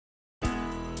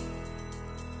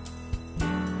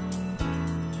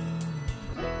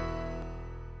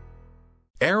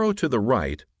arrow to the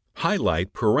right,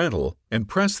 highlight Parental, and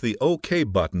press the OK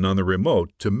button on the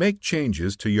remote to make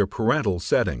changes to your parental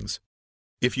settings.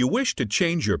 If you wish to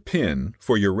change your PIN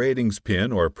for your ratings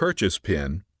PIN or purchase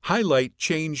PIN, highlight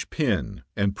Change PIN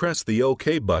and press the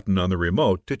OK button on the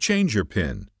remote to change your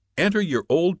PIN. Enter your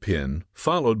old PIN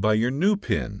followed by your new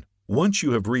PIN. Once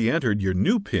you have re-entered your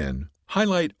new PIN,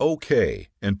 highlight OK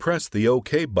and press the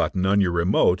OK button on your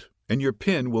remote and your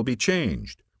PIN will be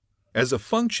changed. As a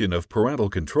function of parental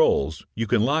controls, you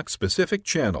can lock specific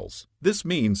channels. This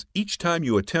means each time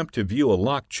you attempt to view a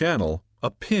locked channel, a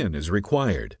PIN is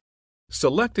required.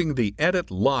 Selecting the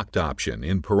Edit Locked option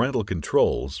in Parental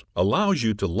Controls allows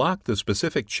you to lock the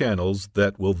specific channels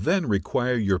that will then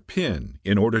require your PIN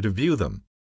in order to view them.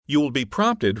 You will be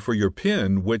prompted for your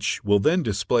PIN, which will then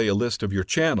display a list of your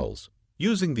channels.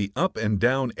 Using the up and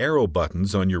down arrow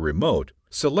buttons on your remote,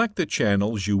 select the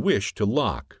channels you wish to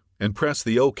lock and press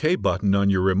the OK button on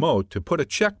your remote to put a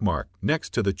check mark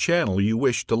next to the channel you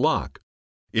wish to lock.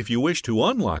 If you wish to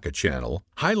unlock a channel,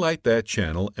 highlight that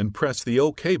channel and press the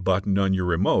OK button on your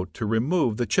remote to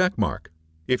remove the check mark.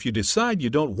 If you decide you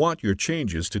don't want your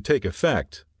changes to take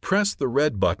effect, press the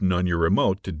red button on your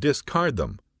remote to discard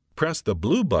them. Press the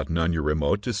blue button on your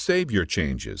remote to save your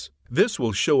changes. This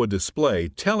will show a display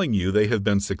telling you they have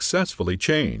been successfully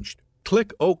changed.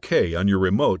 Click OK on your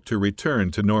remote to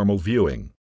return to normal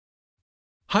viewing.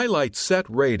 Highlight Set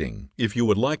Rating if you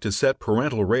would like to set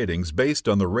parental ratings based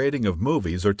on the rating of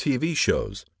movies or TV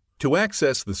shows. To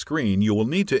access the screen, you will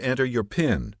need to enter your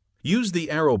PIN. Use the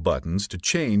arrow buttons to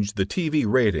change the TV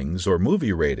ratings or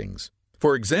movie ratings.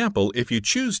 For example, if you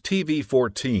choose TV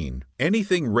 14,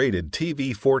 anything rated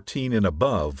TV 14 and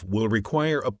above will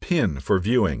require a PIN for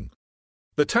viewing.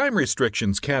 The Time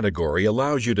Restrictions category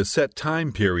allows you to set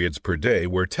time periods per day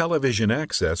where television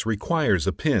access requires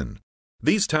a PIN.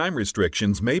 These time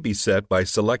restrictions may be set by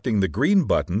selecting the green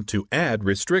button to add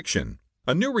restriction.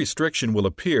 A new restriction will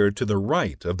appear to the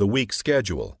right of the week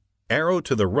schedule. Arrow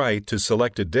to the right to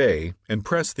select a day and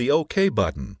press the OK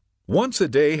button. Once a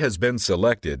day has been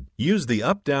selected, use the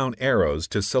up-down arrows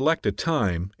to select a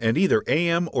time and either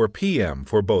AM or PM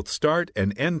for both start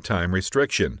and end time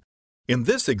restriction. In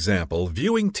this example,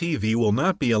 viewing TV will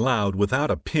not be allowed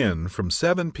without a PIN from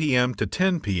 7 p.m. to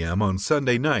 10 p.m. on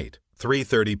Sunday night,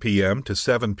 3:30 p.m. to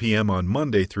 7 p.m. on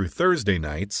Monday through Thursday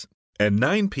nights, and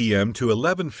 9 p.m. to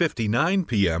 11:59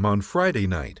 p.m. on Friday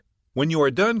night. When you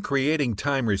are done creating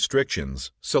time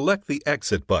restrictions, select the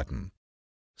Exit button.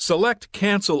 Select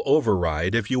Cancel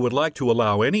Override if you would like to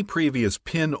allow any previous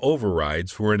PIN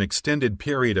overrides for an extended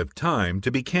period of time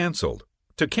to be canceled.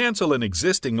 To cancel an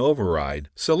existing override,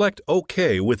 select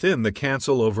OK within the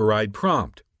Cancel Override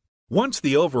prompt. Once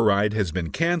the override has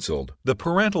been canceled, the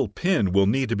parental PIN will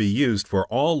need to be used for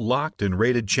all locked and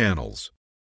rated channels.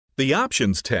 The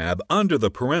Options tab under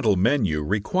the Parental menu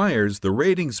requires the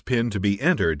ratings PIN to be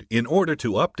entered in order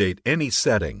to update any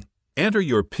setting. Enter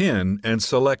your PIN and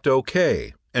select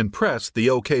OK, and press the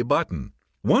OK button.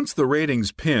 Once the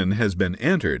ratings PIN has been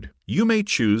entered, you may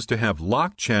choose to have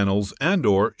locked channels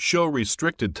and/or show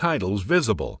restricted titles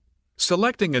visible.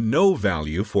 Selecting a no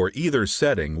value for either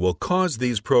setting will cause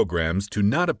these programs to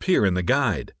not appear in the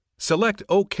guide. Select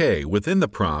OK within the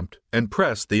prompt and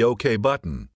press the OK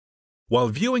button. While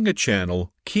viewing a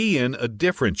channel, key in a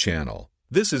different channel.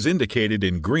 This is indicated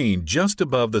in green just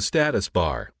above the status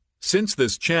bar. Since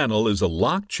this channel is a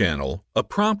locked channel, a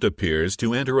prompt appears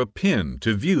to enter a PIN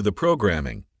to view the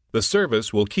programming. The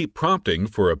service will keep prompting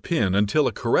for a PIN until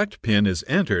a correct PIN is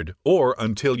entered or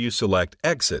until you select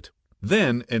Exit.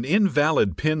 Then an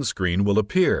invalid PIN screen will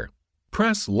appear.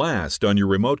 Press Last on your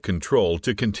remote control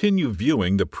to continue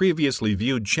viewing the previously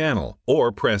viewed channel,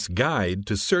 or press Guide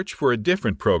to search for a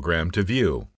different program to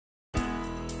view.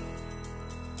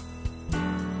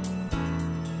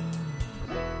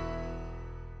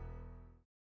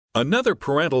 Another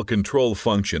parental control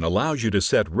function allows you to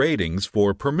set ratings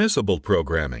for permissible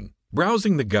programming.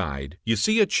 Browsing the guide, you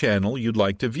see a channel you'd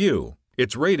like to view.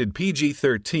 It's rated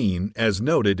PG-13 as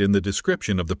noted in the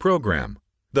description of the program.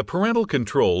 The parental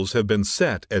controls have been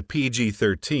set at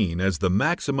PG-13 as the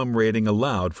maximum rating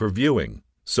allowed for viewing,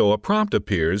 so a prompt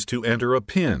appears to enter a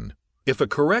PIN. If a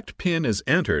correct PIN is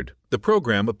entered, the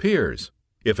program appears.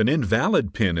 If an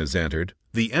invalid PIN is entered,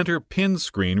 the Enter PIN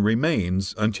screen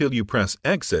remains until you press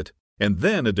Exit, and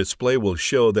then a display will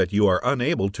show that you are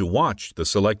unable to watch the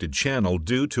selected channel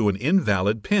due to an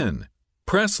invalid PIN.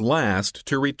 Press Last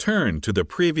to return to the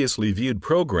previously viewed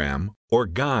program or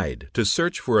Guide to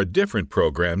search for a different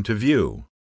program to view.